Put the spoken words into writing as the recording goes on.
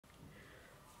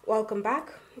Welcome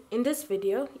back. In this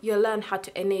video, you'll learn how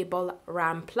to enable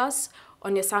RAM Plus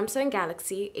on your Samsung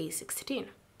Galaxy A16.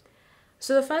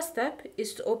 So the first step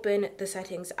is to open the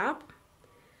Settings app,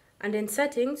 and in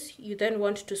Settings, you then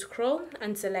want to scroll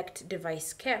and select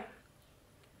Device Care.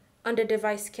 Under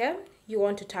Device Care, you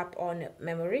want to tap on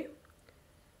Memory,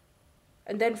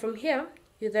 and then from here,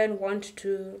 you then want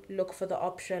to look for the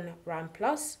option RAM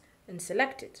Plus and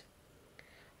select it.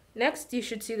 Next, you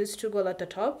should see this toggle at the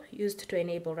top used to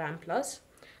enable RAM Plus.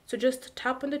 So just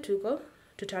tap on the toggle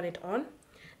to turn it on.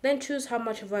 Then choose how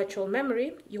much virtual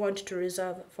memory you want to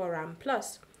reserve for RAM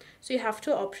Plus. So you have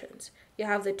two options. You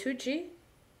have the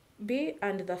 2GB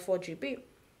and the 4GB.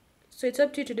 So it's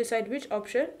up to you to decide which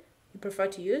option you prefer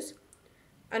to use.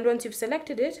 And once you've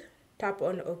selected it, tap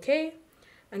on OK.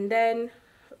 And then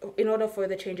in order for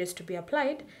the changes to be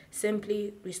applied,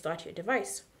 simply restart your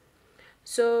device.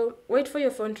 So wait for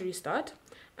your phone to restart,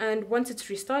 and once it's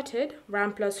restarted,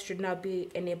 RAM Plus should now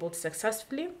be enabled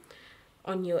successfully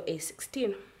on your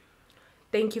A16.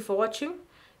 Thank you for watching.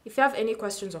 If you have any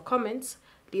questions or comments,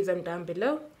 leave them down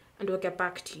below and we'll get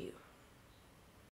back to you.